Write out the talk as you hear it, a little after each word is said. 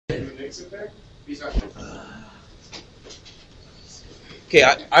Okay,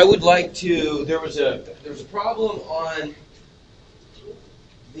 I would like to. There was a problem on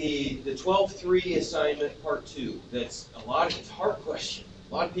the 12.3 assignment part 2. It's a hard question.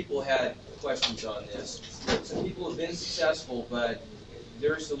 A lot of people had questions on this. Some people have been successful, but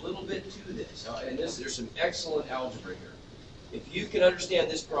there's a little bit to this. And there's some excellent algebra here. If you can understand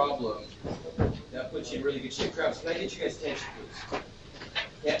this problem, that puts you in really good shape. Travis, can I get you guys' attention, please?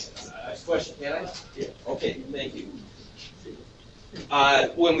 Question, can I? Yeah. Okay, thank you.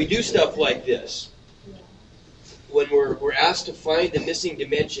 When we do stuff like this, when we're asked to find the missing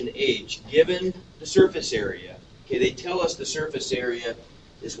dimension h, given the surface area, okay, they tell us the surface area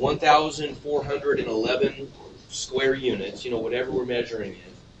is 1,411 square units, whatever we're measuring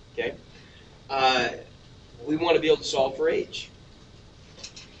in, okay? We want to be able to solve for h.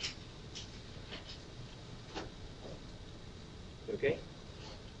 Okay?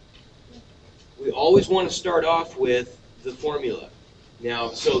 We always want to start off with the formula. Now,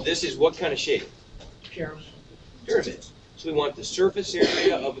 so this is what kind of shape? Pyramid. So we want the surface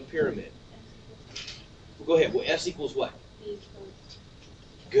area of a pyramid. Well, go ahead. Well, S equals what?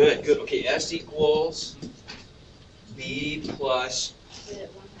 Good. Okay, S equals B plus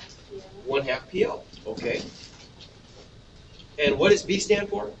 1/2 PL. Okay. And what does B stand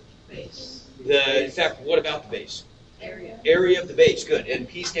for? Base. In fact, what about the base? Area. Area of the base. Good. And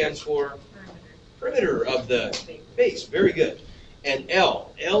P stands for? Perimeter of the base. Very good. And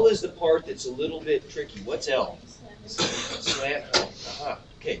L. L is the part that's a little bit tricky. What's L? Slant height. Aha.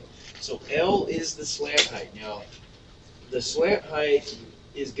 Okay. So L is the slant height. Now, the slant height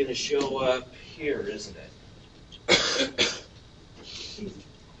is going to show up here, isn't it?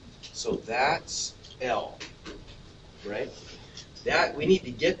 So that's L, right? That we need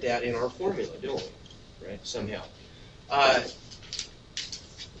to get that in our formula, don't we? Right? Somehow.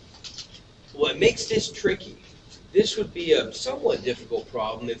 What makes this tricky? This would be a somewhat difficult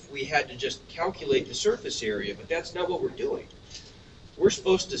problem if we had to just calculate the surface area, but that's not what we're doing. We're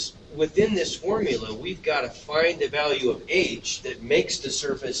supposed to, within this formula, we've got to find the value of h that makes the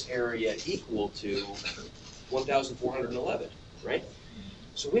surface area equal to 1,411, right?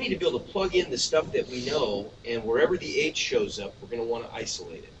 So we need to be able to plug in the stuff that we know, and wherever the h shows up, we're going to want to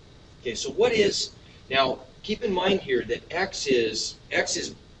isolate it. Okay, so what is, now keep in mind here that x is a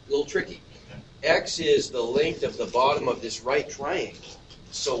little tricky. X is the length of the bottom of this right triangle.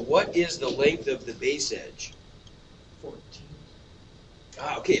 So what is the length of the base edge? 14.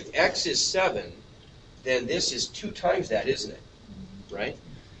 Okay, if x is 7, then this is 2 times that, isn't it? Right?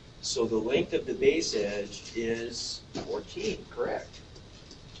 So the length of the base edge is 14, correct.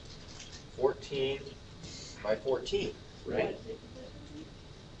 14 by 14, right?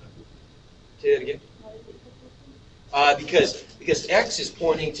 Say that again. Because x is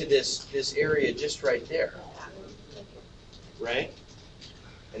pointing to this area just right there, right?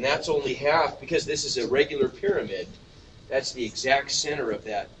 And that's only half, because this is a regular pyramid. That's the exact center of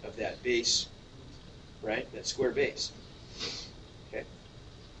that base, right? That square base. Okay.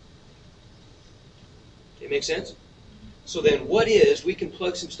 It makes sense? So then, we can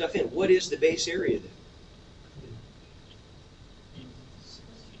plug some stuff in. What is the base area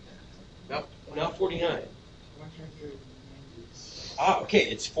then? Not 49. Okay,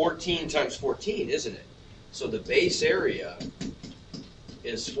 it's 14 times 14, isn't it? So the base area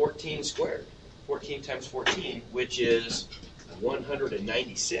is 14 squared. 14 times 14, which is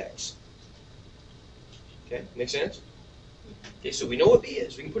 196. Okay, make sense? Okay, so we know what B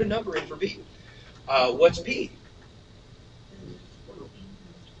is. We can put a number in for B. What's P?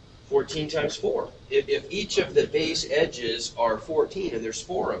 14 times 4. If each of the base edges are 14, and there's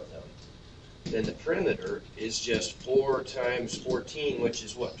 4 of them, then the perimeter is just 4 times 14, which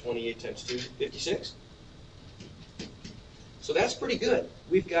is what, 28 times 2, 56? So that's pretty good.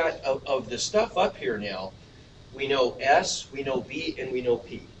 We've got, of the stuff up here now, we know S, we know B, and we know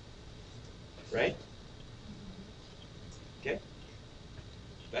P. Right? Okay?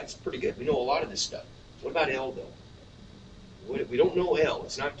 That's pretty good. We know a lot of this stuff. What about L, though? We don't know L.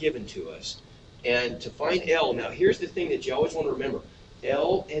 It's not given to us. And to find L, now here's the thing that you always want to remember.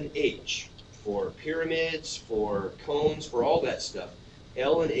 L and H, for pyramids, for cones, for all that stuff,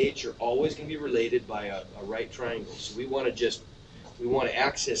 L and H are always going to be related by a right triangle. So we want to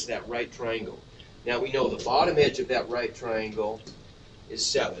access that right triangle. Now we know the bottom edge of that right triangle is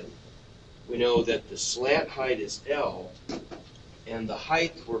 7. We know that the slant height is L, and the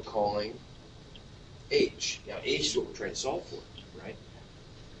height we're calling H. Now H is what we're trying to solve for, right?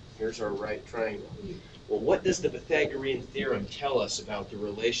 Here's our right triangle. Well, what does the Pythagorean theorem tell us about the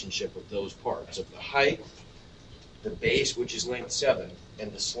relationship of those parts? Of the height, the base, which is length 7,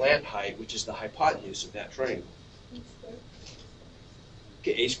 and the slant height, which is the hypotenuse of that triangle.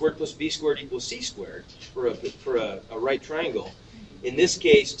 Okay, a squared plus b squared equals c squared for a right triangle. In this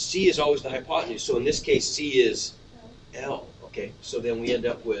case, c is always the hypotenuse, so in this case, c is L. Okay, so then we end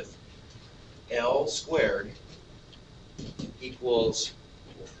up with L squared equals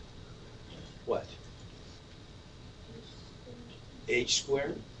what? H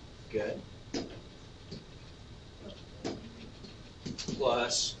squared, good,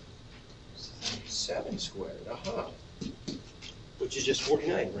 plus 7 squared, which is just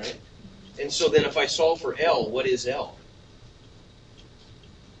 49, right? And so then if I solve for L, what is L?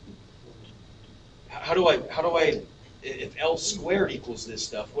 How do I, if L squared equals this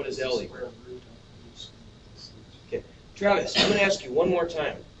stuff, what does L equal? Okay, Travis, I'm going to ask you one more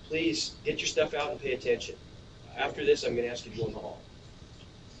time. Please get your stuff out and pay attention. After this, I'm going to ask you to go in the hall.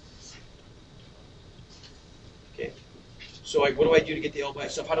 Okay, so what do I do to get the L by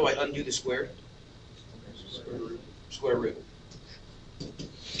itself? How do I undo the squared? Square root.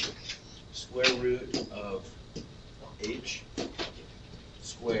 Square root of H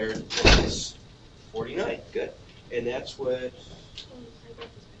squared plus 49. Good. And that's what...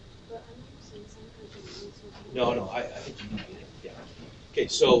 No, I think you need it. Yeah. Okay,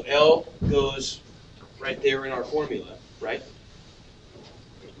 so L goes right there in our formula, right?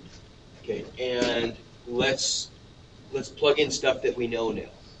 Okay, and let's plug in stuff that we know now.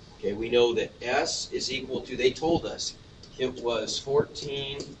 Okay, we know that S is equal to, they told us it was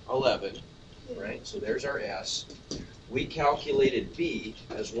 1411, right? So there's our S. We calculated B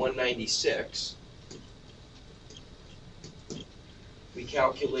as 196. We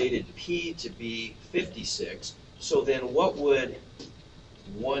calculated P to be 56. So then what would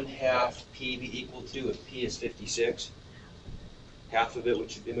 1/2 P be equal to if P is 56? Half of it,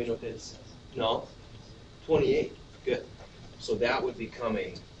 which, anybody know what that is? No? 28. Good. So that would become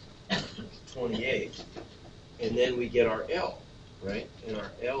a 28. And then we get our L, right? And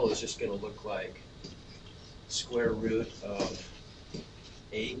our L is just going to look like square root of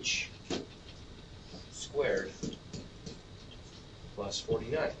H squared plus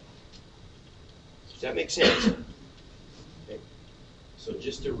 49. Does that make sense? Okay. So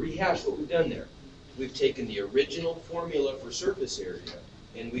just to rehash what we've done there, we've taken the original formula for surface area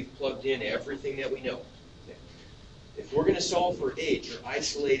and we've plugged in everything that we know. Okay. If we're going to solve for H or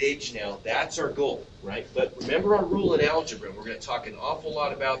isolate H now, that's our goal, right? But remember our rule in algebra. We're going to talk an awful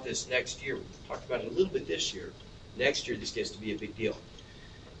lot about this next year. We've talked about it a little bit this year. Next year, this gets to be a big deal.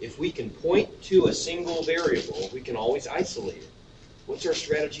 If we can point to a single variable, we can always isolate it. What's our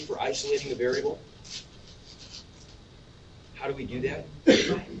strategy for isolating a variable? How do we do that?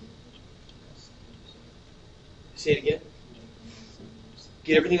 Say it again.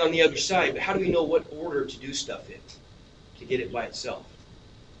 Get everything on the other side, but how do we know what order to do stuff in to get it by itself?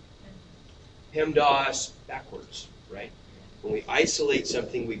 PEMDAS backwards, right? When we isolate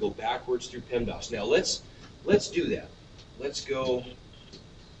something, we go backwards through PEMDAS. Now let's do that. Let's go.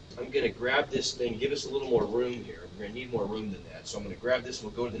 I'm going to grab this thing, give us a little more room here. We're going to need more room than that. So I'm going to grab this and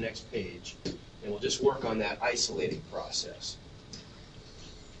we'll go to the next page and we'll just work on that isolating process.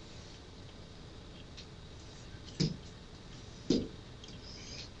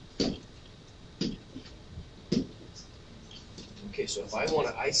 Okay, so if I want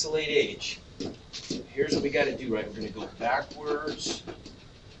to isolate H, here's what we got to do, right? We're going to go backwards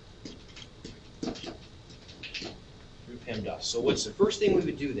through PEMDAS. So what's the first thing we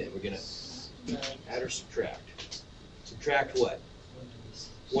would do then? We're going to add or subtract. Subtract what?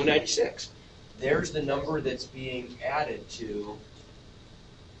 196. There's the number that's being added to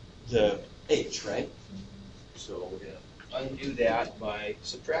the H, right? So we're going to undo that by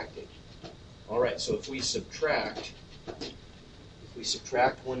subtracting. All right, so if we subtract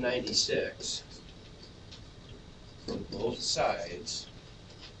 196 from both sides,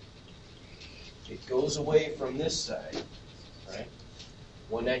 it goes away from this side, right?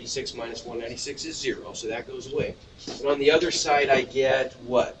 196 minus 196 is 0, so that goes away. And on the other side, I get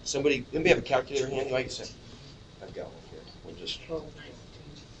what? Anybody have a calculator handy? Like I said, I've got one here. We'll just. 12.15.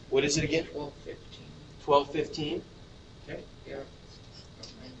 What is it again? 12.15. 12.15. Okay. Yeah.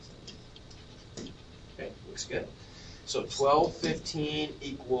 Okay, looks good. So 12.15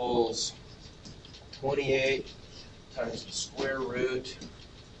 equals 28 times the square root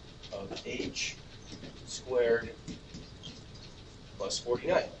of H squared plus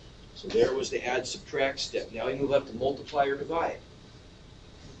 49. So there was the add subtract step. Now we move up to multiply or divide.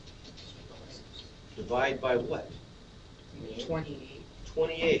 Divide by what? 28.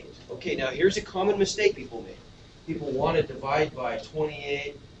 28. Okay, now here's a common mistake people make. People want to divide by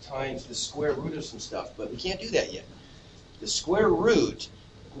 28 times the square root of some stuff, but we can't do that yet. The square root,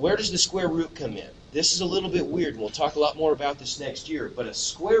 where does the square root come in? This is a little bit weird, and we'll talk a lot more about this next year, but a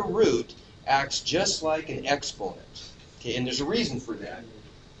square root acts just like an exponent. Okay, and there's a reason for that.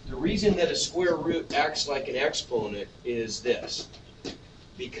 The reason that a square root acts like an exponent is this.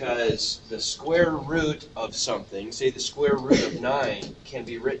 Because the square root of something, say the square root of 9, can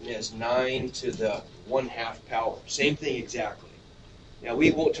be written as 9 to the 1/2 power. Same thing exactly. Now,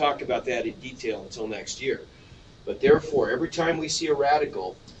 we won't talk about that in detail until next year. But therefore, every time we see a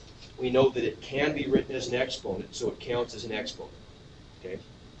radical, we know that it can be written as an exponent, so it counts as an exponent. Okay?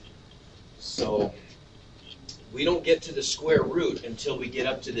 So, we don't get to the square root until we get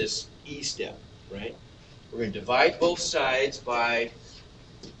up to this e step, right? We're going to divide both sides by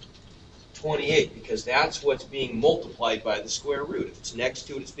 28, because that's what's being multiplied by the square root. If it's next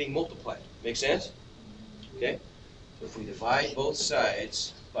to it, it's being multiplied. Make sense? Okay? So if we divide both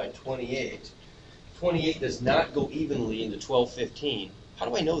sides by 28, 28 does not go evenly into 1215. How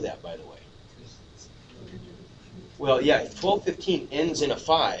do I know that, by the way? Well, yeah, if 1215 ends in a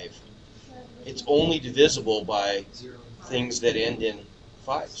 5, it's only divisible by things that end in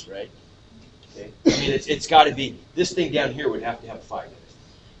 5s, right? Okay. I mean, it's got to be, this thing down here would have to have a 5 in it.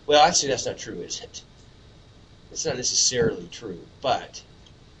 Well, actually, that's not true, is it? It's not necessarily true, but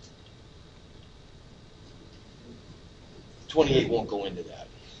 28 won't go into that.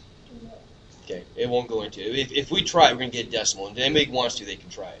 Okay, it won't go into it. If we try, we're going to get a decimal. And if anybody wants to, they can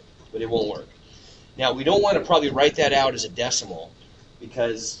try it, but it won't work. Now, we don't want to probably write that out as a decimal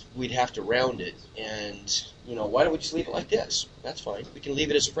because we'd have to round it. And, why don't we just leave it like this? That's fine. We can leave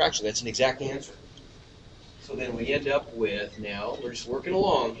it as a fraction. That's an exact answer. So then we end up with, now, we're just working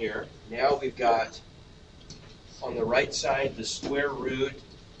along here. Now we've got, on the right side, the square root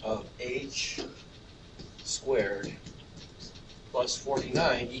of h squared plus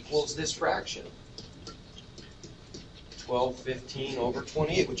 49 equals this fraction. 1215 over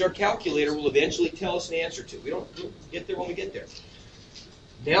 28, which our calculator will eventually tell us an answer to. We'll get there when we get there.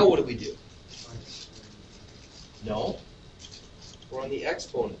 Now what do we do? No. We're on the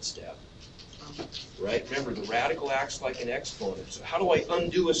exponent step. Right? Remember, the radical acts like an exponent. So how do I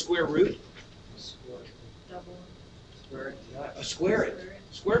undo a square root? Double. Square it.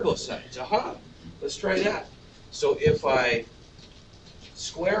 Square both sides. Aha. Let's try that. So if I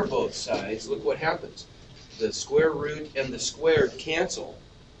square both sides, look what happens. The square root and the squared cancel.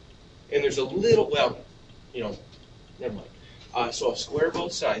 And there's a little, never mind. So I'll square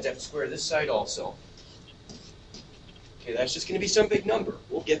both sides. I have to square this side also. Okay, that's just going to be some big number.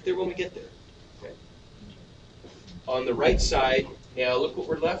 We'll get there when we get there. Okay. On the right side, now look what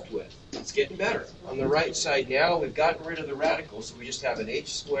we're left with. It's getting better. On the right side now, we've gotten rid of the radical, so we just have an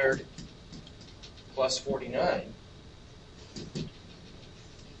h squared plus 49.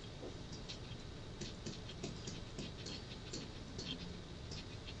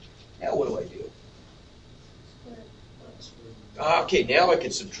 Now what do I do? Okay, now I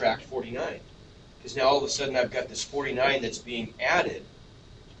can subtract 49. Because now all of a sudden I've got this 49 that's being added.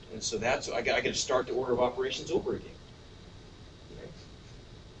 And so that's, I got to start the order of operations over again. Okay.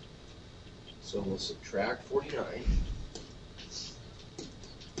 So we'll subtract 49.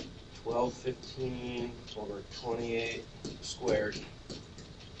 1215 over 28 squared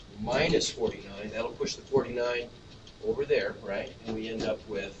minus 49. That'll push the 49 over there, right? And we end up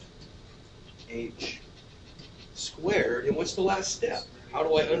with h squared. And what's the last step? How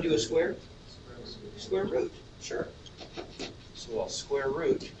do I undo a square? Square root. Sure. So I'll square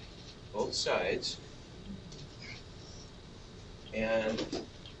root both sides. And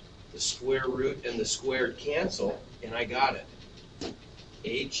the square root and the squared cancel, and I got it.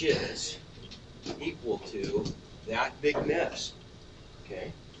 H is equal to that big mess.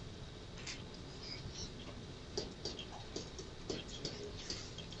 Okay?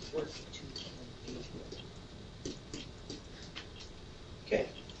 Okay,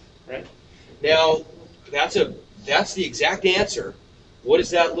 right? Now, that's the exact answer. What does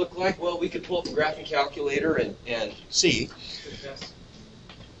that look like? Well, we could pull up a graphing calculator and see.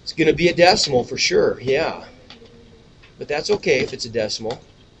 It's going to be a decimal for sure, yeah. But that's okay if it's a decimal.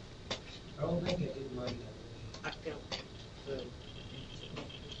 I don't think it did mine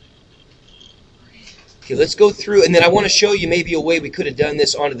Okay, let's go through, and then I want to show you maybe a way we could have done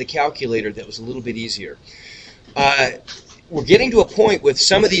this onto the calculator that was a little bit easier. We're getting to a point with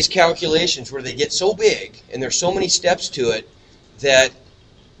some of these calculations where they get so big, and there's so many steps to it, that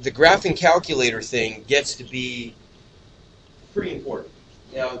the graphing calculator thing gets to be pretty important.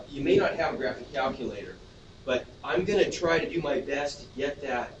 Now, you may not have a graphing calculator, but I'm going to try to do my best to get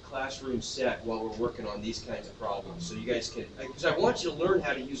that classroom set while we're working on these kinds of problems. So you guys can, because I want you to learn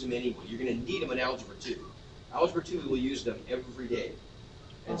how to use them anyway. You're going to need them in Algebra 2. Algebra 2, we'll use them every day.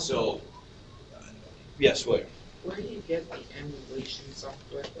 And so, yes, what? Where do you get the emulation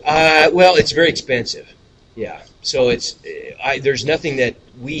software? Well, it's very expensive. Yeah. So there's nothing that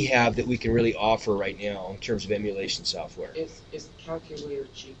we have that we can really offer right now in terms of emulation software. Is the calculator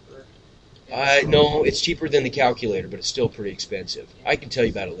cheaper? No, it's cheaper than the calculator, but it's still pretty expensive. I can tell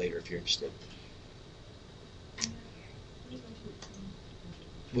you about it later if you're interested.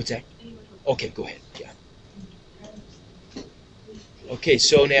 What's that? Okay, go ahead. Yeah. Okay,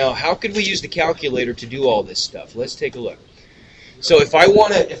 so now how could we use the calculator to do all this stuff? Let's take a look. So if I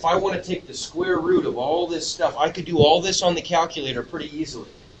want to take the square root of all this stuff, I could do all this on the calculator pretty easily.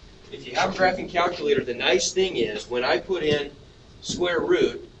 If you have a graphing calculator, the nice thing is when I put in square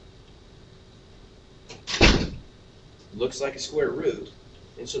root, it looks like a square root,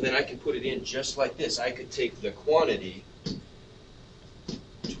 and so then I can put it in just like this. I could take the quantity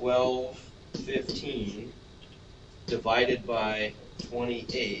 1215 divided by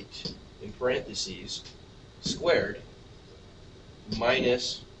 28 in parentheses squared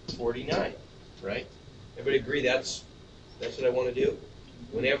minus 49, right? Everybody agree that's what I want to do?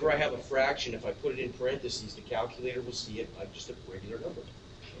 Whenever I have a fraction, if I put it in parentheses, the calculator will see it like just a regular number.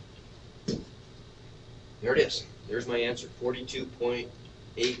 There it is. There's my answer, 42.82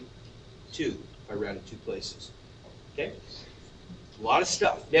 if I rounded two places. Okay? A lot of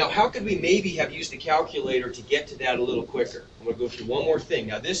stuff. Now, how could we maybe have used the calculator to get to that a little quicker? I'm going to go through one more thing.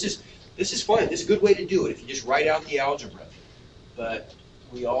 Now, this is fun. This is a good way to do it if you just write out the algebra. But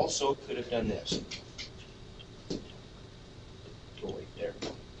we also could have done this. Go right there.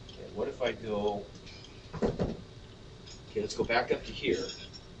 Okay, what if I go... Okay, let's go back up to here.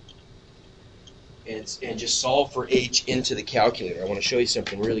 And just solve for h into the calculator. I want to show you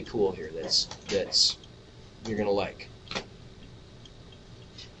something really cool here that's you're going to like.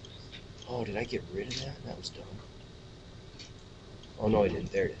 Oh, did I get rid of that? That was dumb. Oh, no, I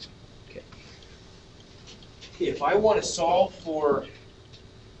didn't. There it is. Okay. If I want to solve for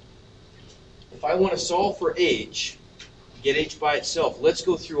h, get h by itself, let's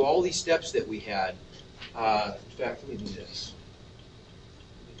go through all these steps that we had. In fact, let me do this.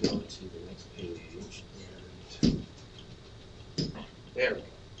 Let me go to the next page. And there we go.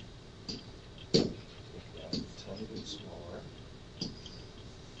 Make that a tiny bit smaller.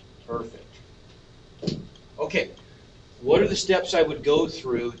 Perfect. Okay, what are the steps I would go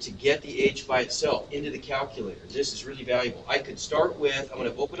through to get the h by itself into the calculator? This is really valuable. I could start with, I'm going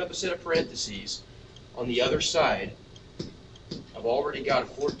to open up a set of parentheses. On the other side, I've already got a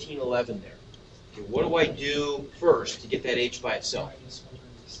 1411 there. Okay, what do I do first to get that h by itself?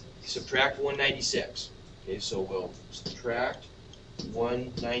 Subtract 196. Okay, so we'll subtract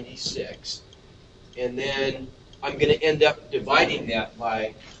 196. And then I'm going to end up dividing that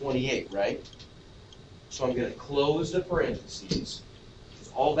by 28, right? So I'm going to close the parentheses.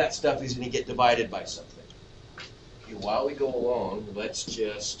 All that stuff is going to get divided by something. Okay, while we go along, I'll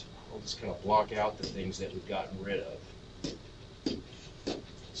just kind of block out the things that we've gotten rid of.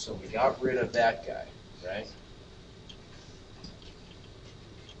 So we got rid of that guy, right?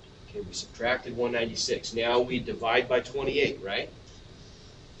 Okay, we subtracted 196. Now we divide by 28, right?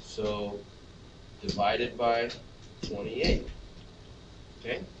 So divided by 28.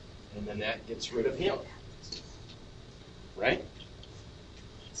 Okay? And then that gets rid of him. Right?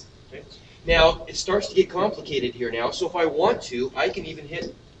 Okay. Now, it starts to get complicated here now, so if I want to, I can even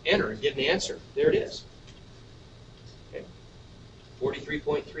hit enter and get an answer. There it is. Okay.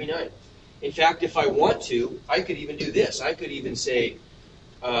 43.39. In fact, if I want to, I could even do this. I could even say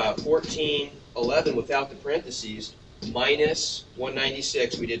 1411 without the parentheses minus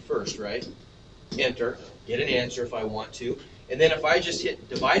 196 we did first, right? Enter, get an answer if I want to. And then if I just hit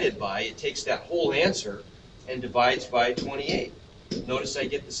divided by, it takes that whole answer and divides by 28. Notice I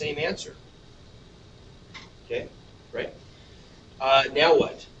get the same answer. Okay, right? Now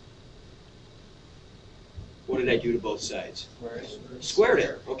what? What did I do to both sides? Squared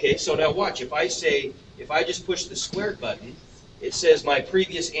it. Okay, so now watch. If I just push the squared button, it says my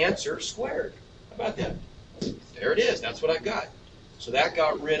previous answer squared. How about that? There it is. That's what I got. So that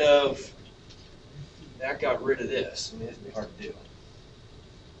got rid of this. I mean, it's hard to do.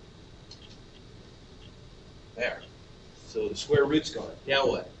 There. So the square root's gone. Now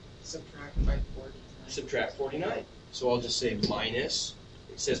what? Subtract by 49. Subtract 49. So I'll just say minus,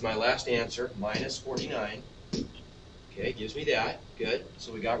 it says my last answer, minus 49. Okay, gives me that. Good.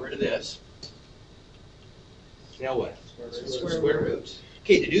 So we got rid of this. Now what? Square root.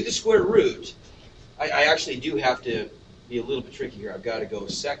 Okay, to do the square root, I actually do have to be a little bit tricky here. I've got to go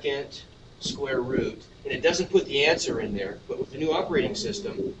second square root. And it doesn't put the answer in there, but with the new operating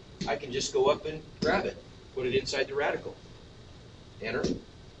system, I can just go up and grab it. Put it inside the radical. Enter.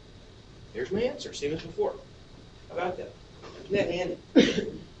 Here's my answer, same as before. How about that? Isn't that handy?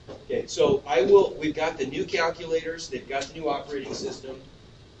 Okay, so we've got the new calculators, they've got the new operating system.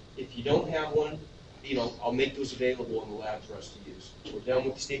 If you don't have one, I'll make those available in the lab for us to use. We're done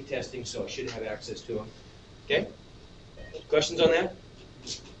with the state testing, so I should have access to them. Okay? Questions on that?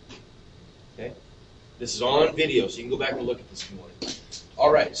 Okay. This is on video, so you can go back and look at this if you want.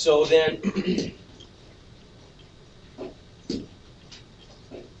 All right, so then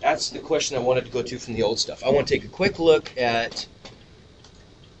that's the question I wanted to go to from the old stuff. I want to take a quick look at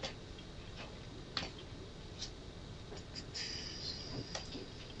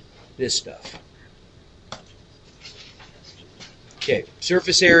this stuff. Okay,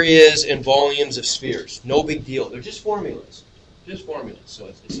 surface areas and volumes of spheres. No big deal. They're just formulas. Just formulas, so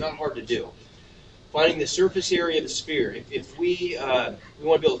it's not hard to do. Finding the surface area of the sphere. If we want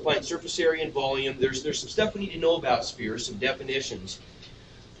to be able to find surface area and volume, there's some stuff we need to know about spheres, some definitions.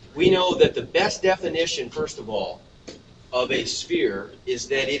 We know that the best definition, first of all, of a sphere is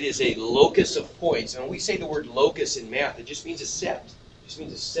that it is a locus of points. And when we say the word locus in math, it just means a set. It just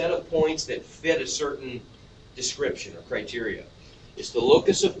means a set of points that fit a certain description or criteria. It's the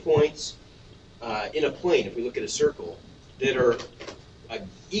locus of points in a plane, if we look at a circle, that are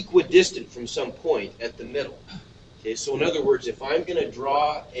equidistant from some point at the middle. Okay, so in other words, if I'm going to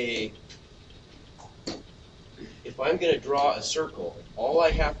draw a circle, all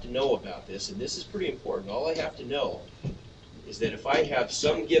I have to know about this, and this is pretty important, all I have to know is that if I have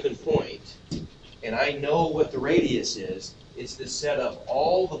some given point, and I know what the radius is, it's the set of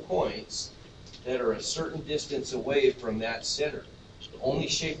all the points that are a certain distance away from that center. The only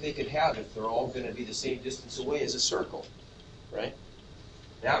shape they could have if they're all going to be the same distance away is a circle, right?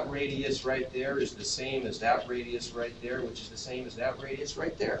 That radius right there is the same as that radius right there, which is the same as that radius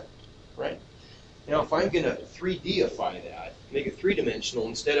right there, right? Now, if I'm going to 3D-ify that, make it three-dimensional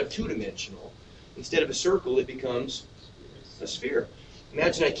instead of two-dimensional, instead of a circle, it becomes a sphere.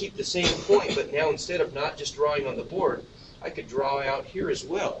 Imagine I keep the same point, but now instead of not just drawing on the board, I could draw out here as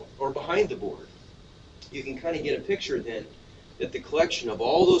well, or behind the board. You can kind of get a picture then that the collection of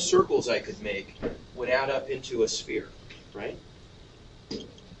all those circles I could make would add up into a sphere, right?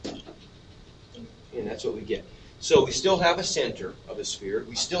 And that's what we get. So we still have a center of a sphere.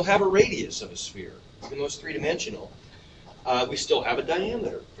 We still have a radius of a sphere, even though it's three-dimensional. We still have a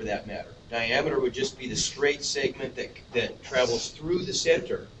diameter, for that matter. Diameter would just be the straight segment that travels through the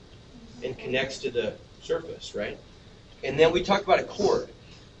center and connects to the surface, right? And then we talked about a chord.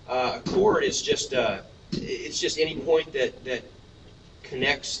 A chord is just it's just any point that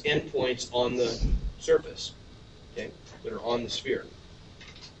connects endpoints on the surface, okay, that are on the sphere.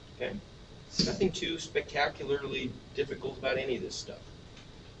 Okay, nothing too spectacularly difficult about any of this stuff.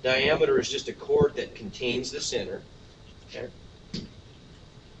 Diameter is just a chord that contains the center. Okay.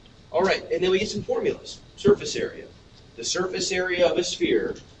 All right, and then we get some formulas. Surface area. The surface area of a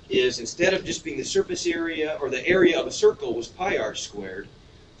sphere is, instead of just being the surface area, or the area of a circle was pi r squared,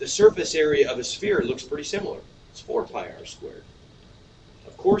 the surface area of a sphere looks pretty similar. It's 4 pi r squared.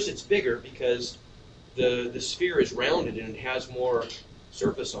 Of course it's bigger because the sphere is rounded and it has more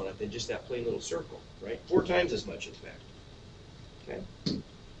surface on it than just that plain little circle, right? 4 times as much, in fact. Okay? I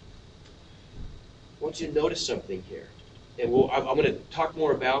want you to notice something here. And I'm going to talk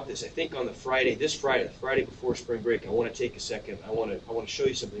more about this. I think on this Friday, the Friday before spring break, I want to take a second. I want to show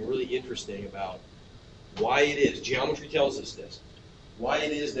you something really interesting about why it is. Geometry tells us this. Why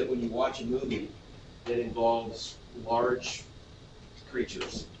it is that when you watch a movie that involves large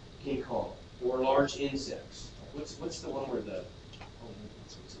creatures, King Kong, or large insects. What's the one where the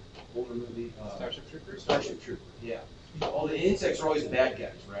older movie? Starship Troopers? Starship Troopers, yeah. All the insects are always the bad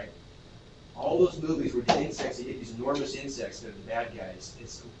guys, right? All those movies where the insects, you get these enormous insects that are the bad guys,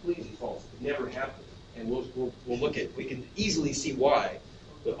 it's completely false. It never happened. And we'll look at, we can easily see why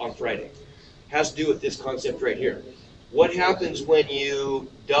on Friday. It has to do with this concept right here. What happens when you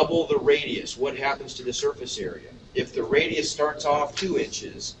double the radius? What happens to the surface area? If the radius starts off 2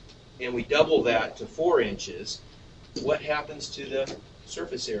 inches and we double that to 4 inches, what happens to the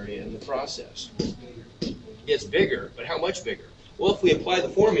surface area in the process? It gets bigger, but how much bigger? Well, if we apply the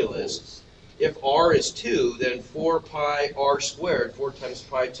formulas, if r is 2, then 4 pi r squared, 4 times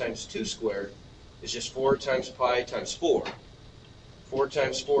pi times 2 squared, is just 4 times pi times 4. 4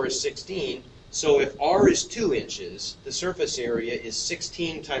 times 4 is 16. So if r is 2 inches, the surface area is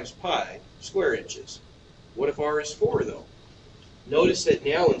 16 times pi square inches. What if r is 4, though? Notice that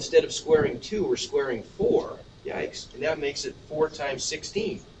now instead of squaring 2, we're squaring 4. Yikes. And that makes it 4 times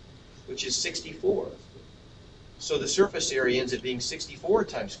 16, which is 64. So the surface area ends up being 64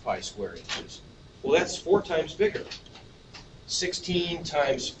 times pi square inches. Well, that's 4 times bigger. 16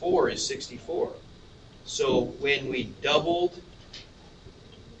 times 4 is 64. So when we doubled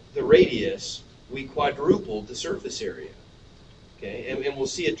the radius, we quadrupled the surface area. Okay, and we'll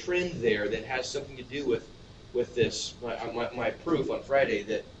see a trend there that has something to do with this, my proof on Friday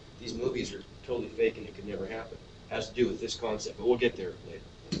that these movies are totally fake and it could never happen. It has to do with this concept, but we'll get there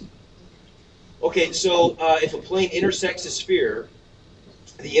later. Okay, so if a plane intersects a sphere,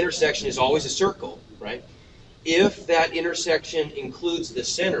 the intersection is always a circle, right? If that intersection includes the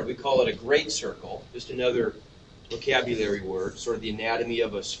center, we call it a great circle, just another vocabulary word, sort of the anatomy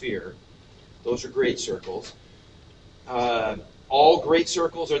of a sphere. Those are great circles. All great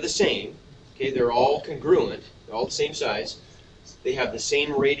circles are the same. Okay, they're all congruent, they're all the same size. They have the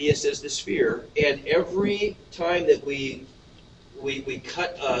same radius as the sphere, and every time that we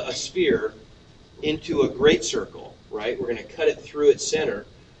cut a sphere into a great circle, right, we're going to cut it through its center,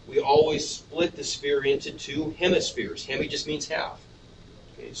 we always split the sphere into 2 hemispheres. Hemi just means half.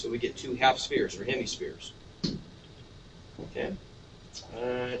 Okay, so we get 2 half spheres, or hemispheres. Okay.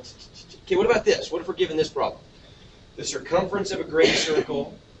 Okay, what about this? What if we're given this problem? The circumference of a great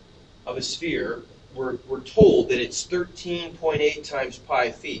circle of a sphere, we're told that it's 13.8 times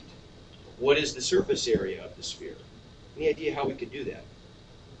pi feet. What is the surface area of the sphere? Any idea how we could do that?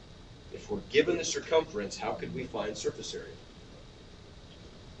 If we're given the circumference, how could we find surface area?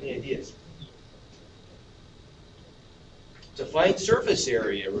 Any ideas? To find surface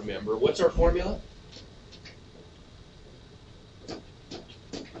area, remember, what's our formula?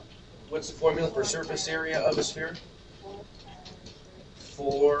 What's the formula for surface area of a sphere?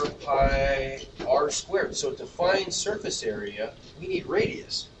 4 pi r squared. So to find surface area, we need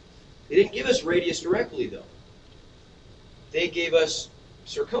radius. They didn't give us radius directly, though. They gave us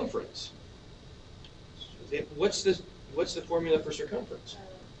circumference. What's the formula for circumference?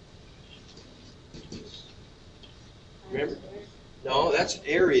 Remember? No, that's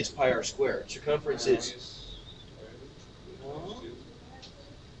area is pi r squared. Circumference is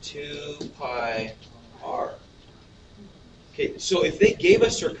 2 pi r. Okay, so if they gave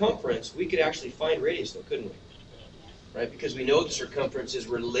us circumference, we could actually find radius, though, couldn't we? Right? Because we know the circumference is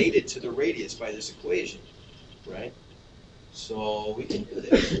related to the radius by this equation, right? So we can do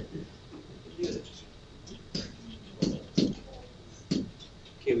this. We can do this.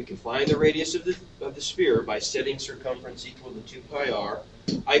 Okay, we can find the radius of the sphere by setting circumference equal to 2 pi r.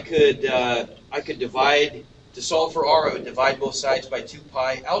 I could divide, to solve for r, I would divide both sides by 2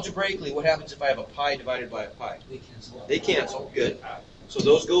 pi. Algebraically, what happens if I have a pi divided by a pi? They cancel. They cancel, good. So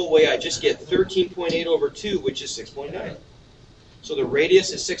those go away. I just get 13.8 over 2, which is 6.9. So the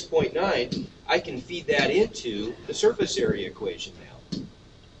radius is 6.9. I can feed that into the surface area equation now.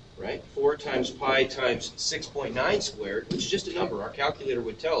 Right? 4 times pi times 6.9 squared, which is just a number. Our calculator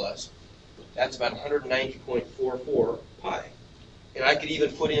would tell us that's about 190.44 pi. And I could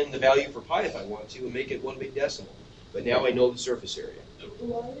even put in the value for pi if I want to and make it one big decimal. But now I know the surface area.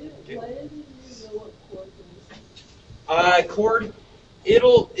 Why didn't you know what chord was? Chord,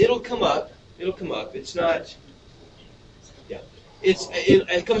 it'll come up. It'll come up. It's not. Yeah.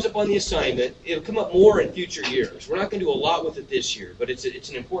 It comes up on the assignment. It'll come up more in future years. We're not going to do a lot with it this year, but it's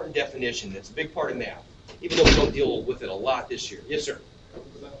an important definition. That's a big part of math, even though we don't deal with it a lot this year. Yes, sir.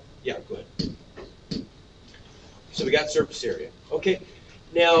 Yeah, go ahead. So we got surface area. Okay.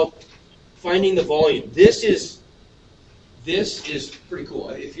 Now, finding the volume. This is pretty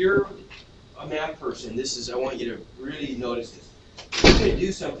cool. If you're a math person, I want you to really notice this. We're going to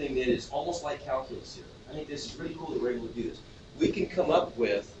do something that is almost like calculus here. I think this is pretty cool that we're able to do this. We can come up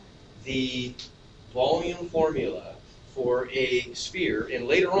with the volume formula for a sphere, and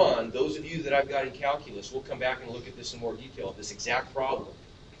later on, those of you that I've got in calculus, we'll come back and look at this in more detail, this exact problem,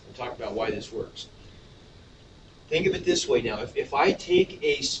 and talk about why this works. Think of it this way now. If I take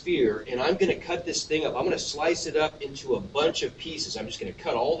a sphere and I'm going to cut this thing up, I'm going to slice it up into a bunch of pieces. I'm just going to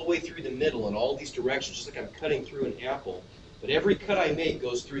cut all the way through the middle in all these directions, just like I'm cutting through an apple. But every cut I make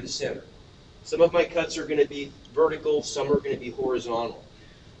goes through the center. Some of my cuts are going to be vertical, some are going to be horizontal.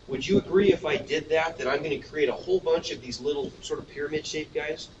 Would you agree if I did that I'm going to create a whole bunch of these little sort of pyramid-shaped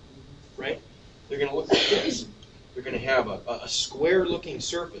guys? Right? They're going to look like this. They're going to have a square-looking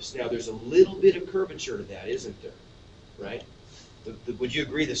surface. Now, there's a little bit of curvature to that, isn't there? Right? Would you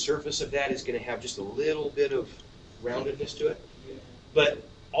agree the surface of that is going to have just a little bit of roundedness to it? But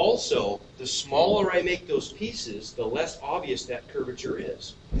also, the smaller I make those pieces, the less obvious that curvature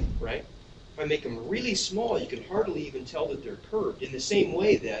is. Right? If I make them really small, you can hardly even tell that they're curved. In the same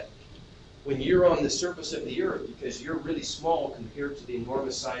way that when you're on the surface of the earth, because you're really small compared to the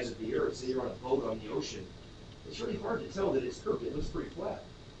enormous size of the earth, say you're on a boat on the ocean, it's really hard to tell that it's curved. It looks pretty flat.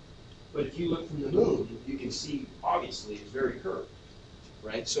 But if you look from the moon, you can see, obviously, it's very curved,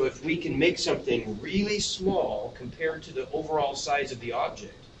 right? So if we can make something really small compared to the overall size of the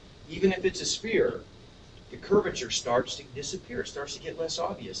object, even if it's a sphere, the curvature starts to disappear, it starts to get less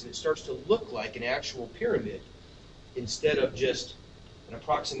obvious, and it starts to look like an actual pyramid instead of just an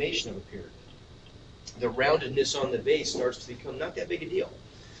approximation of a pyramid. The roundedness on the base starts to become not that big a deal.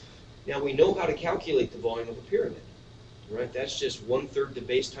 Now we know how to calculate the volume of a pyramid, right? That's just 1/3 the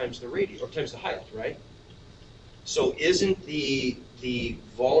base times the radius, or times the height, right? So isn't the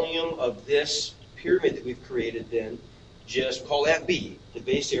volume of this pyramid that we've created then, just call that B, the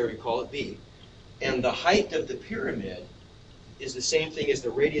base area, call it B, and the height of the pyramid is the same thing as the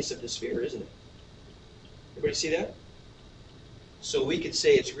radius of the sphere, isn't it? Everybody see that? So we could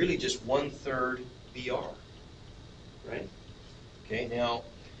say it's really just 1/3 BR, right? Okay, now,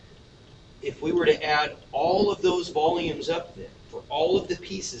 if we were to add all of those volumes up then, for all of the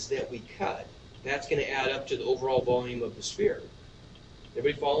pieces that we cut, that's going to add up to the overall volume of the sphere.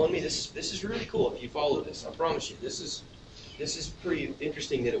 Everybody following me? This is really cool if you follow this. I promise you. This is pretty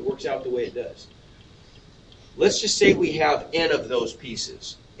interesting that it works out the way it does. Let's just say we have n of those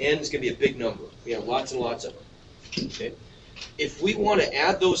pieces. N is going to be a big number. We have lots and lots of them. Okay? If we want to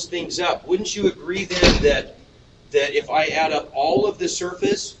add those things up, wouldn't you agree then that if I add up all of the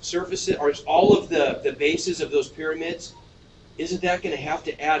surfaces, or all of the bases of those pyramids, isn't that going to have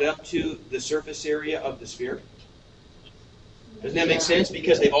to add up to the surface area of the sphere? Doesn't that make sense?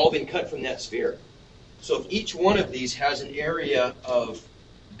 Because they've all been cut from that sphere. So if each one of these has an area of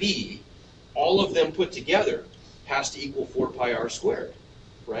B, all of them put together has to equal 4 pi r squared,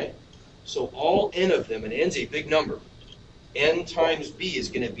 right? So all n of them, and n's a big number, n times b is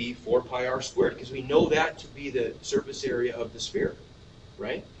going to be 4 pi r squared, because we know that to be the surface area of the sphere,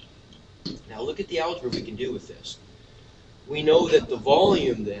 right? Now look at the algebra we can do with this. We know that the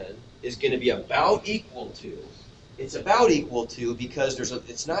volume then is going to be about equal to, it's about equal to, because there's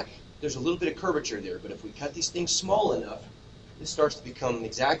a little bit of curvature there, but if we cut these things small enough, this starts to become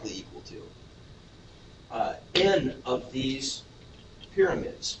exactly equal to n of these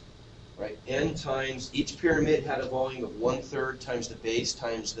pyramids, right? N times, each pyramid had a volume of 1/3 times the base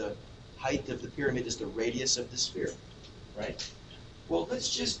times the height of the pyramid is the radius of the sphere, right? Well,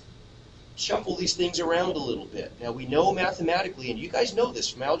 let's just shuffle these things around a little bit. Now we know mathematically, and you guys know this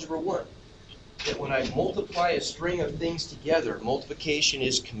from Algebra 1, that when I multiply a string of things together, multiplication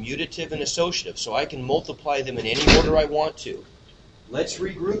is commutative and associative, so I can multiply them in any order I want to. Let's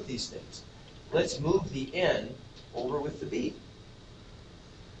regroup these things. Let's move the n over with the b.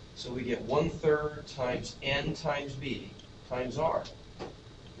 So we get 1/3 times n times b times r.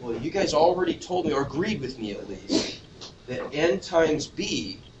 Well, you guys already told me, or agreed with me at least, that n times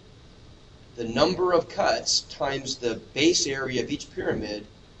b, the number of cuts times the base area of each pyramid,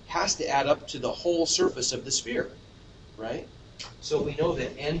 has to add up to the whole surface of the sphere, right? So we know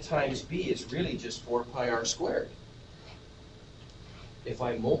that n times b is really just 4 pi r squared. If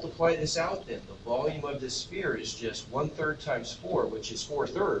I multiply this out then, the volume of this sphere is just 1/3 times 4, which is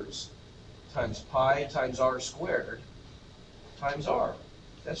 4/3, times pi times r squared times r.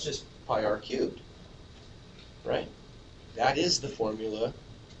 That's just pi r cubed, right? That is the formula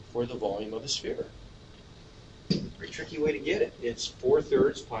for the volume of a sphere. Very tricky way to get it. It's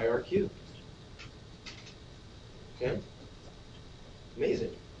 4/3 pi r cubed. Okay?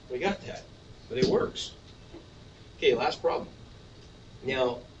 Amazing. We got that. But it works. Okay, last problem.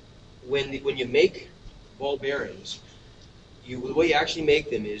 Now, when you make ball bearings, the way you actually make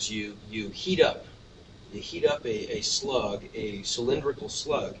them is you heat up. You heat up a slug, a cylindrical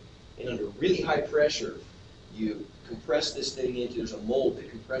slug, and under really high pressure, you compress this thing into, there's a mold that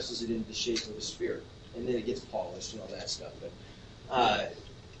compresses it into the shape of a sphere. And then it gets polished and all that stuff. But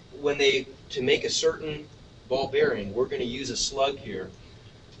to make a certain ball bearing, we're going to use a slug here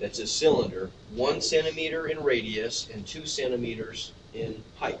that's a cylinder, 1 centimeter in radius and 2 centimeters in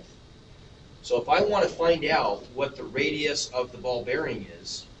height. So if I want to find out what the radius of the ball bearing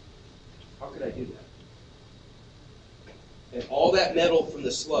is, how could I do that? And all that metal from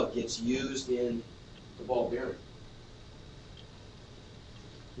the slug gets used in the ball bearing.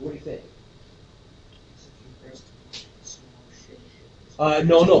 What do you think?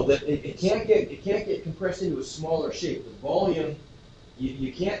 No. It can't get compressed into a smaller shape. The volume,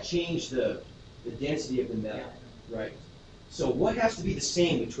 you can't change the density of the metal, right? So what has to be the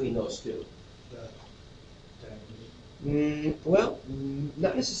same between those two? Well,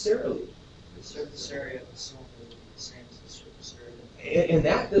 not necessarily. The surface area of the cylinder would be the same as the surface area. And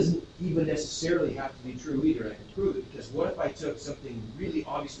that doesn't even necessarily have to be true either. I can prove it, because what if I took something really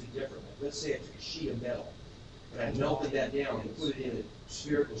obviously different? Like let's say I took a sheet of metal and I melted that down and put it in a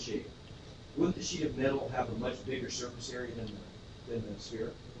spherical shape. wouldn't the sheet of metal have a much bigger surface area than the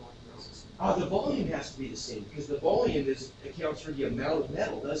sphere? The volume has to be the same, because the volume accounts for the amount of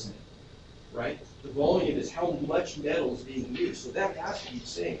metal, doesn't it? Right? The volume is how much metal is being used, so that has to be the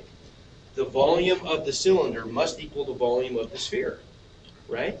same. The volume of the cylinder must equal the volume of the sphere,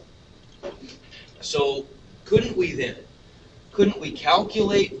 right? So couldn't we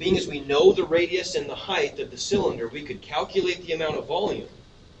calculate, being as we know the radius and the height of the cylinder, we could calculate the amount of volume.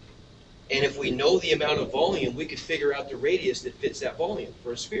 And if we know the amount of volume, we could figure out the radius that fits that volume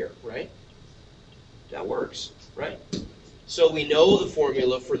for a sphere, right? That works, right? So we know the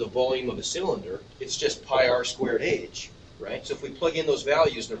formula for the volume of a cylinder. It's just pi r squared h, right? So if we plug in those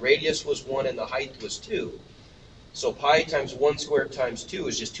values, the radius was 1 and the height was 2. So pi times 1 squared times 2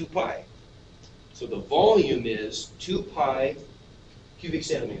 is just 2 pi. So the volume is 2 pi cubic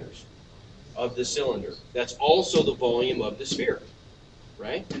centimeters of the cylinder. That's also the volume of the sphere,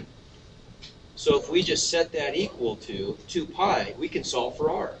 right? So if we just set that equal to 2 pi, we can solve for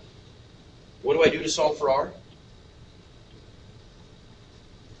r. What do I do to solve for r?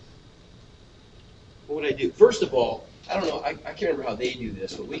 What would I do? First of all, I don't know, I can't remember how they do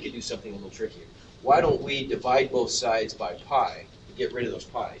this, but we could do something a little trickier. Why don't we divide both sides by pi to get rid of those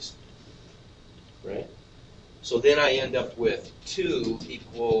pi's? Right? So then I end up with 2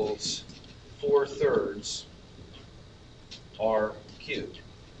 equals 4/3 r cubed.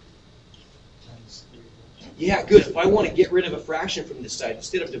 Yeah, good. If I want to get rid of a fraction from this side,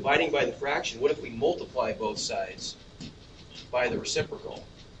 instead of dividing by the fraction, what if we multiply both sides by the reciprocal?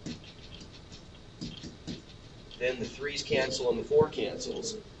 Then the 3's cancel and the 4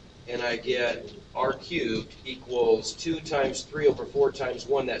 cancels, and I get r cubed equals 2 times 3 over 4 times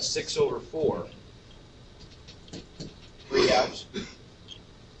 1. That's 6 over 4. 3 halves.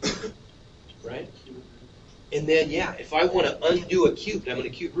 Right? And then, yeah, if I want to undo a cube, I'm going to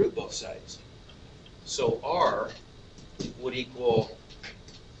cube root both sides. So r would equal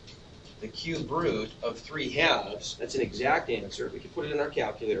the cube root of 3 halves. That's an exact answer. We can put it in our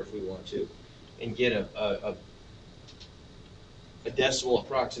calculator if we want to and get a decimal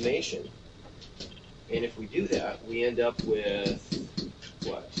approximation. And if we do that, we end up with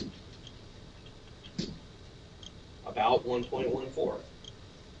what? About 1.14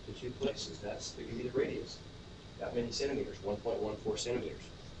 to 2 places. That's going to be the radius. That many centimeters, 1.14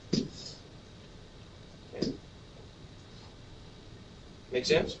 centimeters. Okay. Make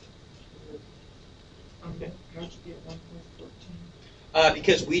sense? Okay. How'd you get 1.14?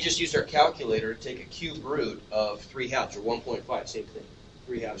 Because we just used our calculator to take a cube root of 3 halves, or 1.5, same thing.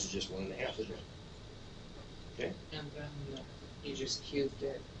 3 halves is just 1.5, isn't it? Okay? And then you just cubed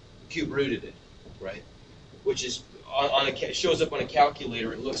it. Cube rooted it, right? Which is, shows up on a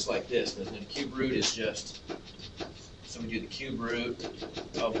calculator, it looks like this, doesn't it? Cube root is just, so we do the cube root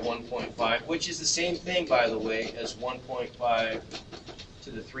of 1.5, which is the same thing, by the way, as 1.5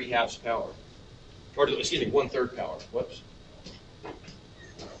 to the 3 halves power. Or, excuse me, 1/3 power. Whoops.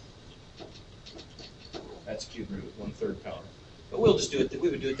 That's cube root, 1/3 power. But we'll just do it, we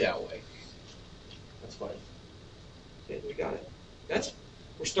would do it that way. That's fine. Okay, we got it.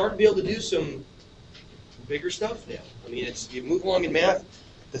 We're starting to be able to do some bigger stuff now. I mean, you move along in math,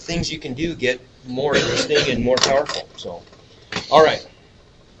 the things you can do get more interesting and more powerful. So, all right.